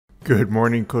Good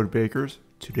morning, code bakers.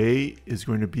 Today is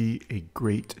going to be a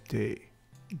great day.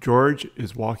 George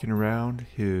is walking around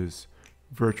his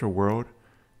virtual world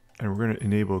and we're going to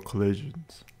enable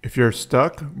collisions. If you're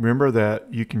stuck, remember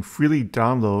that you can freely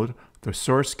download the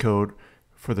source code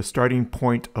for the starting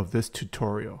point of this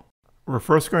tutorial. We're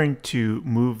first going to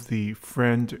move the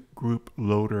friend group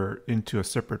loader into a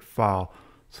separate file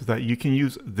so that you can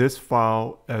use this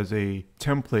file as a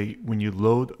template when you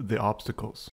load the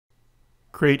obstacles.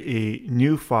 Create a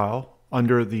new file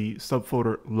under the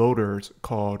subfolder loaders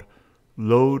called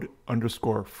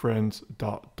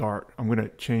load_friends.dart. I'm going to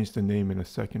change the name in a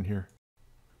second here.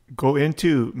 Go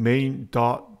into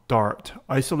main.dart,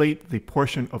 isolate the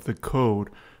portion of the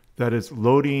code that is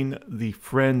loading the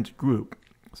friend group.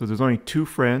 So there's only two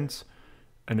friends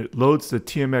and it loads the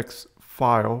TMX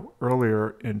file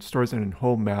earlier and stores it in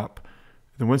home map.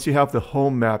 Then once you have the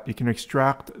home map, you can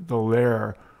extract the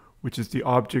layer, which is the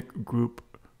object group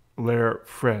layer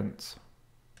friends.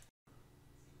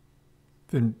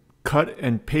 Then cut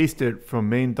and paste it from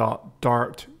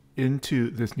main.dart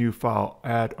into this new file,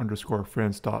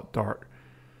 add_friends.dart.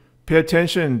 Pay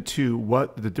attention to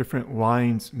what the different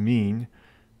lines mean,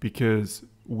 because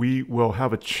we will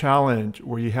have a challenge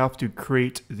where you have to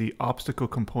create the obstacle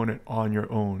component on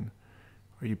your own.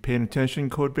 Are you paying attention,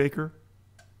 code baker?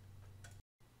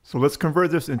 So let's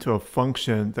convert this into a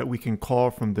function that we can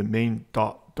call from the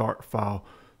main.dart file.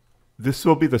 This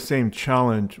will be the same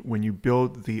challenge when you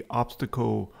build the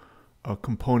obstacle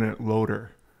component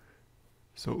loader.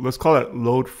 So let's call it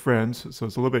load friends, so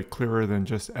it's a little bit clearer than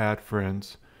just add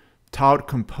friends. Tiled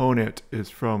component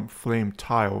is from flame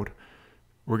tiled.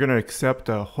 We're going to accept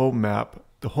a home map.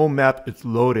 The home map is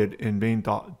loaded in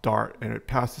main.dart and it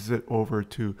passes it over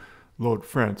to load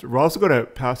friends. We're also going to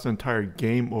pass the entire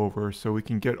game over so we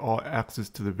can get all access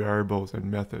to the variables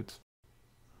and methods.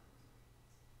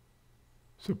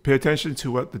 So pay attention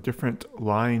to what the different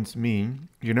lines mean.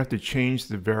 You're going to have to change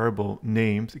the variable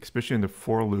names, especially in the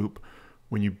for loop,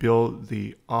 when you build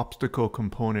the obstacle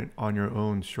component on your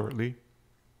own shortly.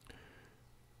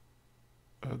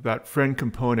 That friend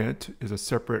component is a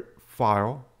separate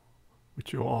file,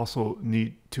 which you'll also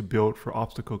need to build for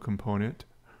obstacle component.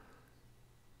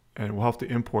 And we'll have to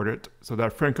import it. So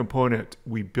that friend component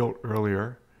we built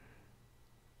earlier,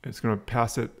 it's going to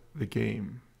pass it the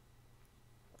game.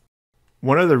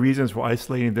 One of the reasons for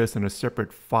isolating this in a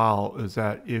separate file is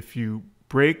that if you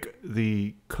break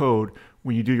the code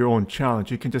when you do your own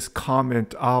challenge, you can just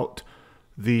comment out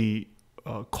the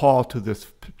call to this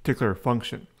particular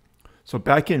function. So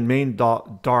back in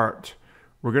main.dart,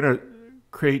 we're going to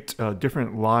create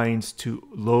different lines to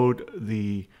load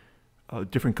the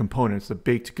different components, the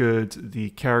baked goods, the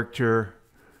character,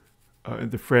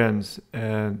 the friends,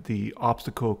 and the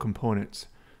obstacle components.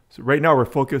 So right now we're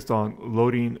focused on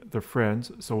loading the friends.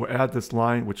 So we'll add this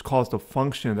line which calls the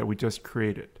function that we just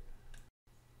created.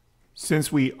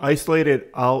 Since we isolated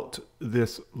out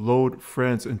this load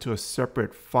friends into a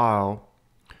separate file,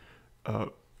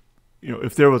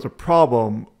 if there was a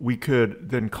problem, we could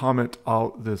then comment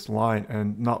out this line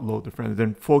and not load the friends.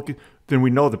 Then we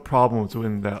know the problem is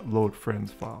within that load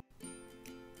friends file.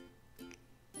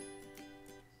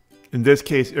 In this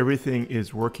case, everything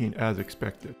is working as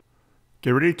expected.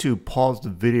 Get ready to pause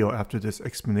the video after this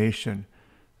explanation.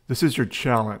 This is your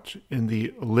challenge. In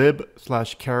the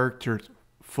lib/characters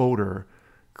folder,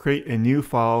 create a new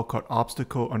file called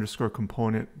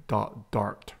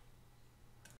obstacle_component.dart.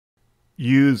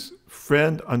 Use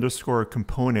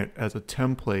friend_component as a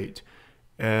template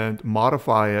and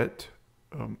modify it.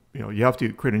 You have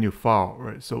to create a new file,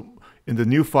 right? So in the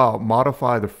new file,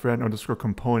 modify the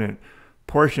friend_component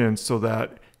portion so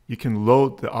that you can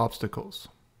load the obstacles.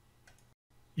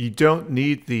 You don't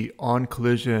need the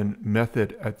onCollision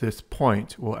method at this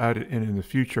point. We'll add it in the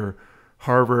future.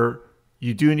 However,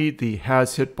 you do need the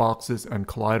has hitboxes and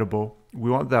collidable. We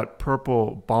want that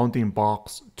purple bounding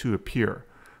box to appear.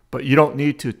 But you don't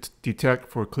need to detect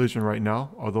for collision right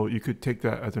now, although you could take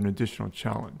that as an additional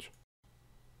challenge.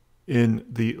 In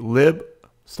the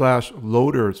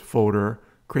lib/loaders folder,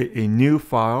 create a new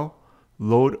file,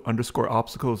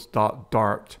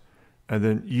 load_obstacles.dart, and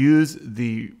then use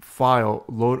the file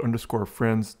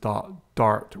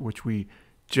load_friends.dart, which we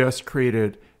just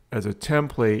created as a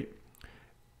template.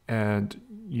 And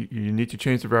you need to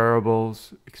change the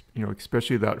variables,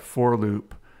 especially that for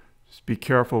loop. Just be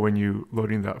careful when you're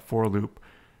loading that for loop,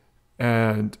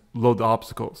 and load the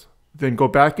obstacles. Then go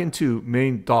back into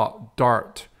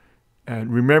main.dart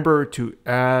and remember to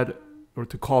add or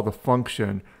to call the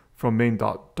function from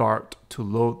main.dart to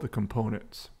load the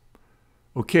components.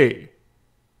 Okay,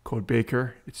 Code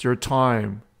Baker, it's your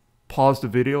time. Pause the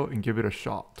video and give it a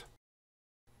shot.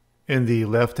 In the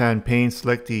left-hand pane,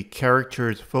 select the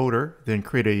characters folder, then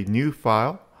create a new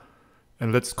file.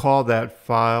 And let's call that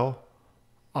file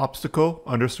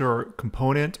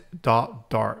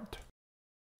obstacle_component.dart.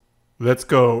 Let's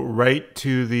go right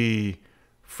to the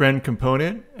friend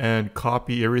component and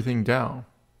copy everything down.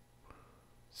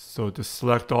 So just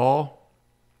select all,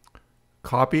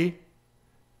 copy,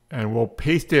 and we'll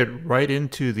paste it right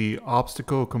into the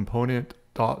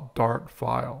obstacle_component.dart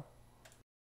file.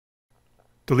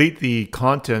 Delete the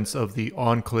contents of the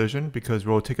onCollision because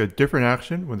we'll take a different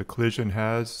action when the collision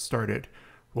has started.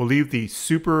 We'll leave the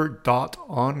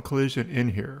super.onCollision in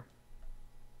here.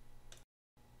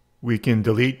 We can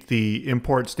delete the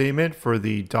import statement for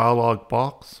the dialog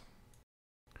box.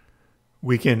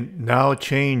 We can now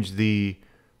change the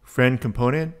friend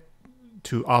component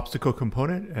to obstacle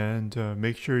component and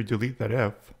make sure you delete that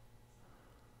F.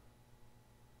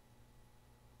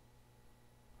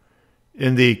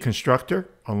 In the constructor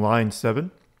on line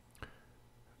 7,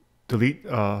 delete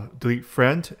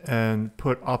friend and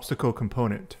put obstacle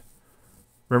component.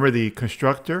 Remember, the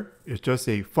constructor is just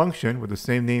a function with the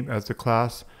same name as the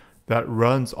class that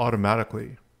runs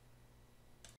automatically.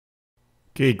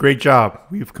 Okay, great job.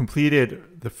 We've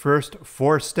completed the first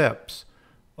 4 steps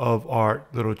of our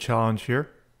little challenge here.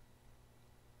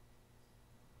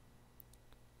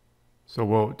 So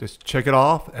we'll just check it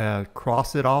off and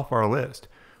cross it off our list.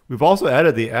 We've also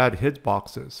added the add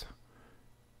hitboxes.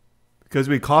 Because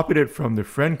we copied it from the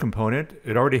friend component,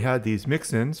 it already had these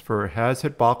mix-ins for has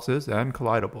hitboxes and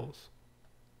collidables.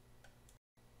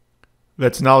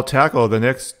 Let's now tackle the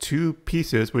next 2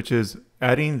 pieces, which is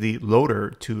adding the loader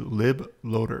to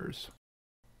libloaders.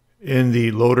 In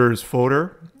the loaders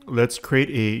folder, let's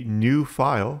create a new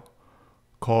file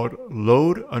called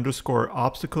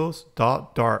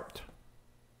load_obstacles.dart.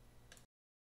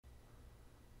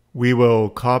 We will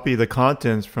copy the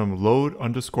contents from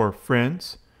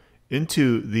load_friends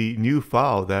into the new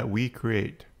file that we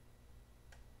create.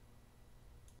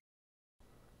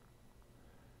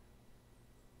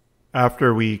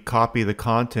 After we copy the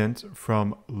contents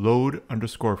from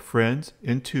load_friends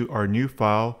into our new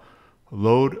file,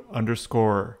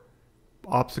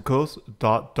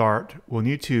 load_obstacles.dart, we'll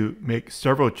need to make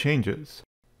several changes.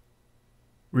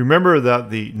 Remember that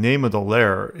the name of the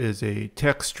layer is a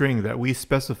text string that we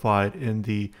specified in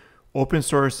the open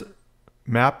source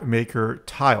map maker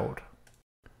tiled.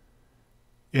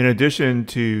 In addition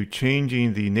to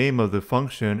changing the name of the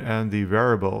function and the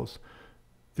variables,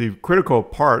 the critical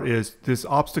part is this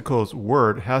obstacles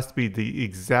word has to be the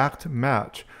exact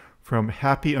match from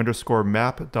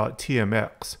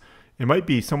happy_map.tmx. It might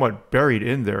be somewhat buried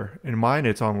in there. In mine,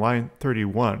 it's on line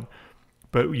 31,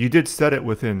 but you did set it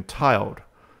within tiled.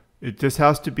 It just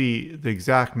has to be the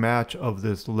exact match of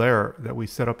this layer that we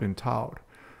set up in tiled.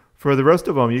 For the rest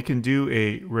of them, you can do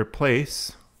a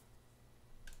replace.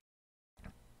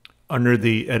 Under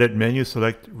the edit menu,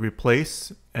 select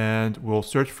replace, and we'll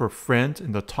search for friend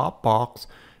in the top box,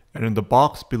 and in the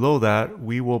box below that,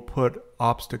 we will put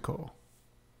obstacle.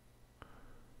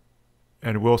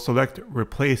 And we'll select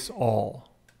replace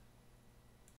all.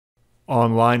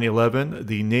 On line 11,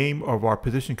 the name of our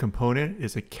position component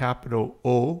is a capital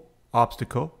O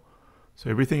obstacle. So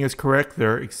everything is correct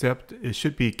there, except it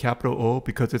should be capital O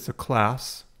because it's a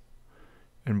class.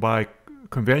 And by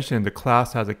convention, the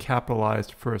class has a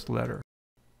capitalized first letter.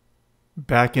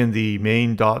 Back in the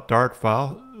main.dart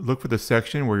file, look for the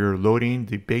section where you're loading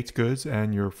the baked goods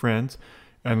and your friends,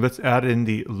 and let's add in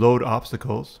the load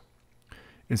obstacles.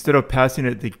 Instead of passing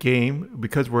it the game,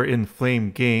 because we're in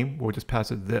Flame game, we'll just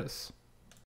pass it this.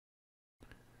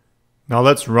 Now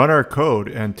let's run our code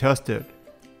and test it.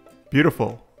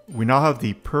 Beautiful. We now have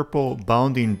the purple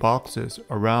bounding boxes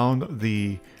around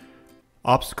the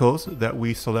obstacles that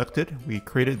we selected. We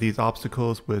created these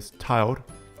obstacles with tiled.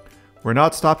 We're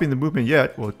not stopping the movement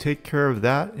yet. We'll take care of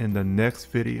that in the next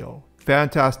video.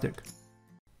 Fantastic.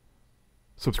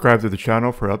 Subscribe to the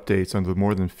channel for updates on the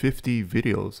more than 50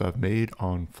 videos I've made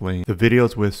on Flame. The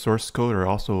videos with source code are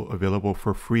also available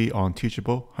for free on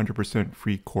Teachable, 100%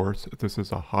 free course if this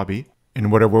is a hobby. In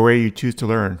whatever way you choose to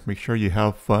learn, make sure you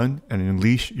have fun and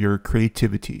unleash your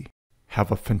creativity.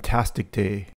 Have a fantastic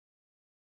day.